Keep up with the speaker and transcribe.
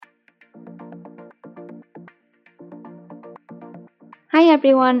Hi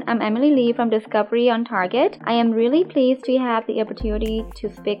everyone, I'm Emily Lee from Discovery on Target. I am really pleased to have the opportunity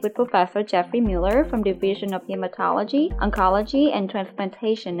to speak with Professor Jeffrey Mueller from Division of Hematology, Oncology, and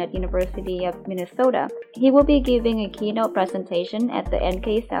Transplantation at University of Minnesota. He will be giving a keynote presentation at the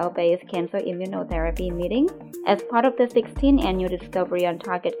NK cell-based cancer immunotherapy meeting as part of the 16th Annual Discovery on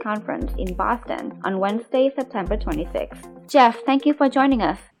Target conference in Boston on Wednesday, September 26th. Jeff, thank you for joining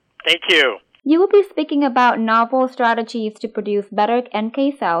us. Thank you. You will be speaking about novel strategies to produce better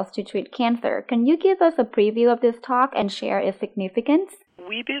NK cells to treat cancer. Can you give us a preview of this talk and share its significance?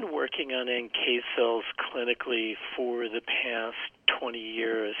 We've been working on NK cells clinically for the past 20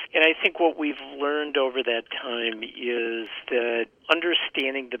 years, and I think what we've learned over that time is that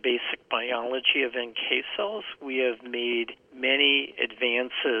understanding the basic biology of NK cells, we have made many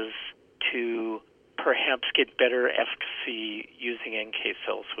advances to perhaps get better efficacy using NK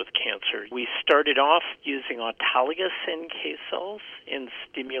cells with cancer. We started off using autologous NK cells and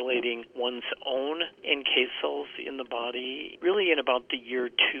stimulating one's own NK cells in the body. Really in about the year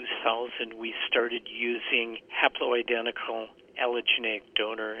 2000, we started using haploidentical allogeneic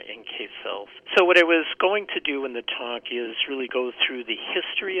donor NK cells. So what I was going to do in the talk is really go through the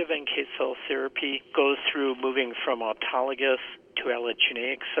history of NK cell therapy, go through moving from autologous to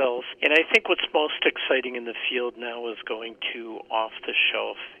allogeneic cells. And I think what's most exciting in the field now is going to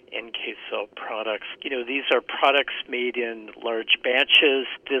off-the-shelf NK cell products. These are products made in large batches.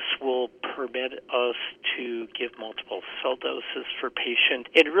 This will permit us to give multiple cell doses for patients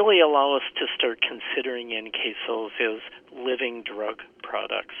and really allow us to start considering NK cells as living drug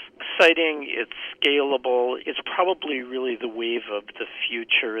products. Exciting, it's scalable, it's probably really the wave of the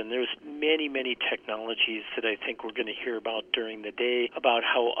future, and there's many, many technologies that I think we're going to hear about during the day about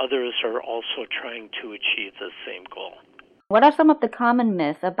how others are also trying to achieve the same goal. What are some of the common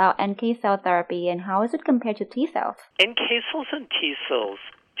myths about NK cell therapy and how is it compared to T cells? NK cells and T cells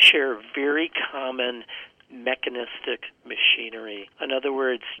share very common mechanistic machinery. In other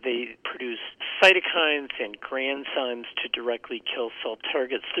words, they produce cytokines and granzymes to directly kill cell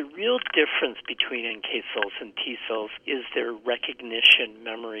targets. The real difference between NK cells and T cells is their recognition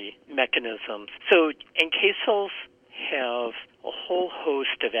memory mechanisms. So NK cells have a whole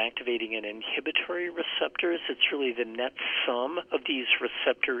host of activating and inhibitory receptors. It's really the net sum of these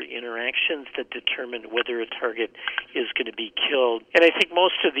receptor interactions that determine whether a target is going to be killed. And I think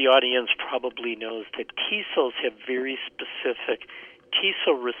most of the audience probably knows that T cells have very specific T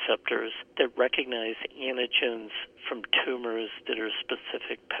cell receptors that recognize antigens from tumors that are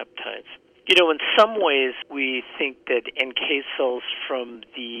specific peptides. In some ways, we think that NK cells from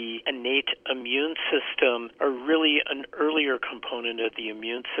the innate immune system are really an earlier component of the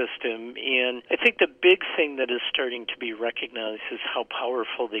immune system. And I think the big thing that is starting to be recognized is how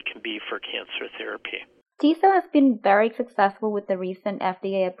powerful they can be for cancer therapy. T-cell has been very successful with the recent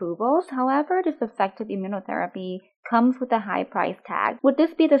FDA approvals. However, this effective immunotherapy comes with a high price tag. Would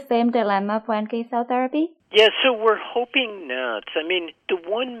this be the same dilemma for NK cell therapy? Yeah, so we're hoping not. The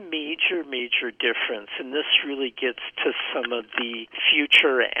one major difference, and this really gets to some of the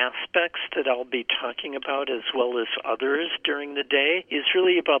future aspects that I'll be talking about as well as others during the day, is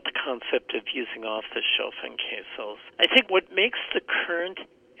really about the concept of using off-the-shelf NK cells. I think what makes the current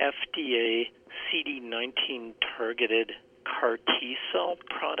FDA CD19 targeted CAR T-cell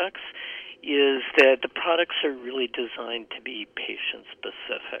products is that the products are really designed to be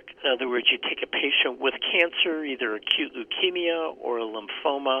patient-specific. In other words, you take a patient with cancer, either acute leukemia or a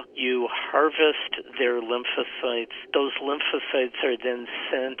lymphoma, you harvest their lymphocytes. Those lymphocytes are then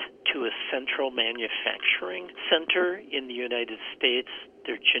sent to a central manufacturing center in the United States.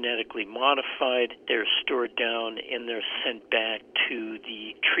 They're genetically modified, they're stored down, and they're sent back to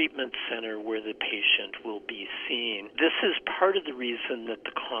the treatment center where the patient will be seen. This is part of the reason that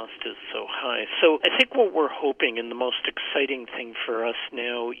the cost is so high. So I think what we're hoping, and the most exciting thing for us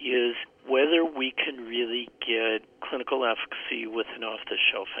now, is whether we can really get clinical efficacy with an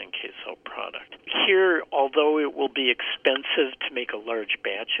off-the-shelf NK cell product. Here, although it will be expensive to make a large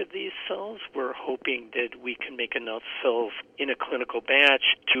batch of these cells, we're hoping that we can make enough cells in a clinical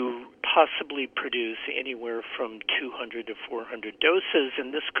batch to possibly produce anywhere from 200 to 400 doses,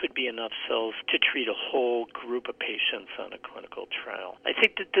 and this could be enough cells to treat a whole group of patients on a clinical trial. I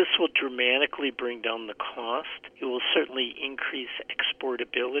think that this will dramatically bring down the cost. It will certainly increase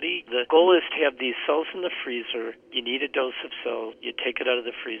exportability. The goal goal is to have these cells in the freezer. You need a dose of cell. You take it out of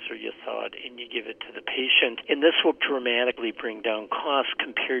the freezer, you thaw it, and you give it to the patient. And this will dramatically bring down costs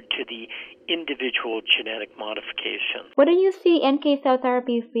compared to the individual genetic modification. Where do you see NK cell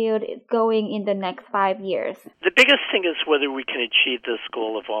therapy field going in the next 5 years? The biggest thing is whether we can achieve this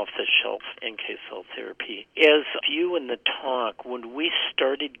goal of off-the-shelf NK cell therapy. As you in the talk, when we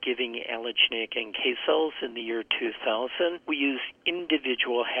started giving allogeneic NK cells in the year 2000, we used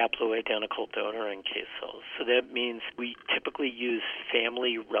individual haploidentical donor NK cells. So that means we typically use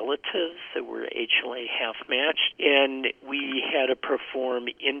family relatives that were HLA half-matched, and we had to perform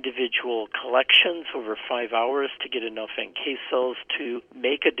individual collections over 5 hours to get enough NK cells to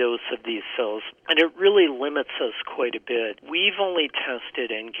make a dose of these cells, and it really limits us quite a bit. We've only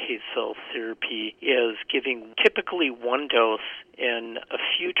tested NK cell therapy as giving typically one dose. In a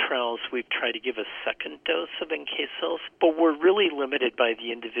few trials, we've tried to give a second dose of NK cells, but we're really limited by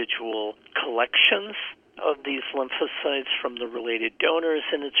the individual collections of these lymphocytes from the related donors,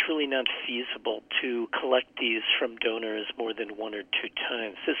 and it's really not feasible to collect these from donors more than 1 or 2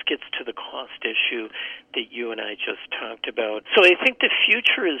 times. This gets to the cost issue that you and I just talked about. So I think the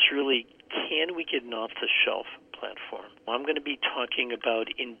future is really, can we get an off-the-shelf platform? I'm going to be talking about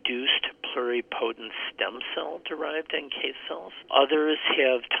induced pluripotent stem cell-derived NK cells. Others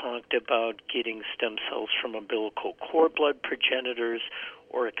have talked about getting stem cells from umbilical cord blood progenitors,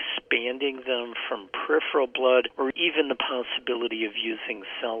 or expanding them from peripheral blood, or even the possibility of using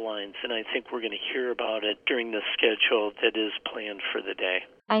cell lines. And I think we're going to hear about it during the schedule that is planned for the day.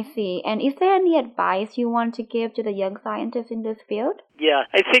 I see. And is there any advice you want to give to the young scientists in this field? Yeah,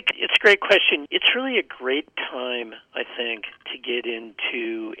 I think it's a great question. It's really a great time, I think, to get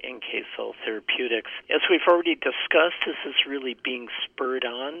into NK cell therapeutics. As we've already discussed, this is really being spurred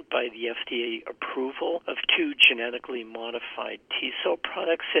on by the FDA approval of 2 genetically modified T-cell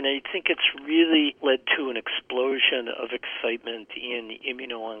products, and I think it's really led to an explosion of excitement in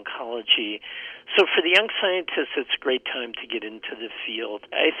immuno-oncology. So for the young scientists, it's a great time to get into the field.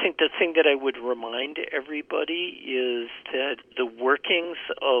 I think the thing that I would remind everybody is that the workings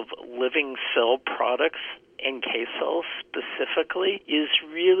of living cell products, NK cells specifically, is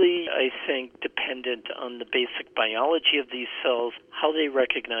really, I think, dependent on the basic biology of these cells, how they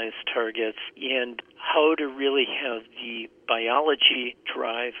recognize targets, and how to really have the biology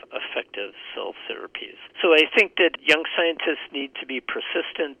drive effective cell therapies. So I think that young scientists need to be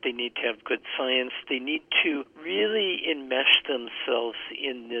persistent, they need to have good science, they need to really enmesh themselves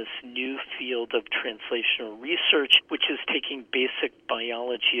in this new field of translational research, which is taking basic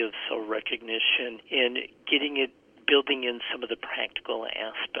biology of cell recognition and getting it, building in some of the practical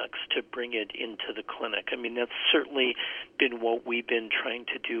aspects to bring it into the clinic. I mean, that's certainly been what we've been trying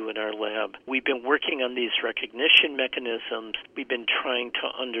to do in our lab. We've been working on these recognition mechanisms. We've been trying to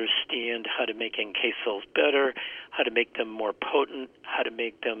understand how to make NK cells better, how to make them more potent, how to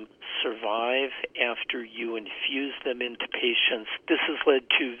make them survive after you infuse them into patients. This has led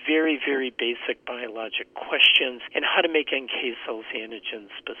to very, very basic biologic questions, and how to make NK cells antigen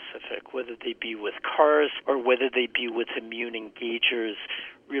specific, whether they be with CARs or whether they be with immune engagers,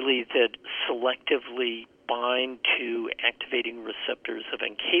 really that selectively bind to activating receptors of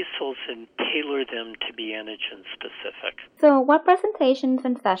NK cells and tailor them to be antigen specific. So what presentations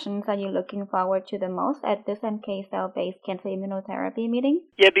and sessions are you looking forward to the most at this NK cell-based cancer immunotherapy meeting?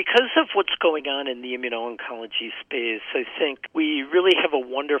 Yeah, because of what's going on in the immuno-oncology space, I think we really have a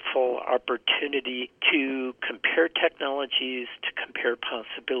wonderful opportunity to compare technologies, to compare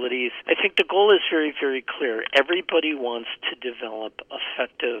possibilities. I think the goal is very, very clear. Everybody wants to develop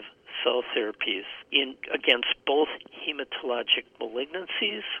effective cell therapies against both hematologic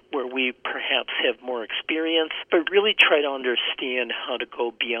malignancies, where we perhaps have more experience, but really try to understand how to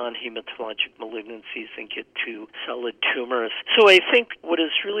go beyond hematologic malignancies and get to solid tumors. So I think what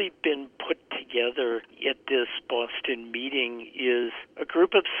has really been put together at this Boston meeting is a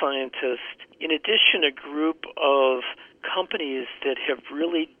group of scientists, in addition a group of companies that have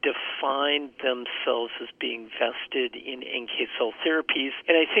really defined themselves as being vested in NK cell therapies.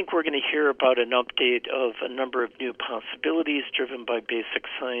 And I think we're going to hear about an update of a number of new possibilities driven by basic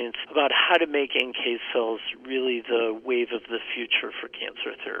science about how to make NK cells really the wave of the future for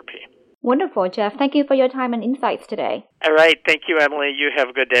cancer therapy. Wonderful, Jeff. Thank you for your time and insights today. All right. Thank you, Emily. You have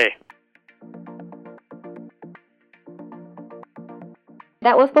a good day.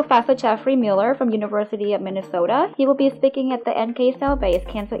 That was Professor Jeffrey Mueller from University of Minnesota. He will be speaking at the NK Cell-Based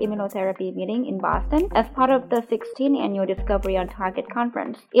Cancer Immunotherapy meeting in Boston as part of the 16th Annual Discovery on Target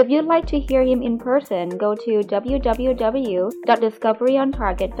Conference. If you'd like to hear him in person, go to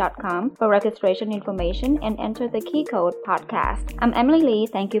www.discoveryontarget.com for registration information and enter the key code podcast. I'm Emily Lee.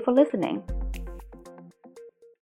 Thank you for listening.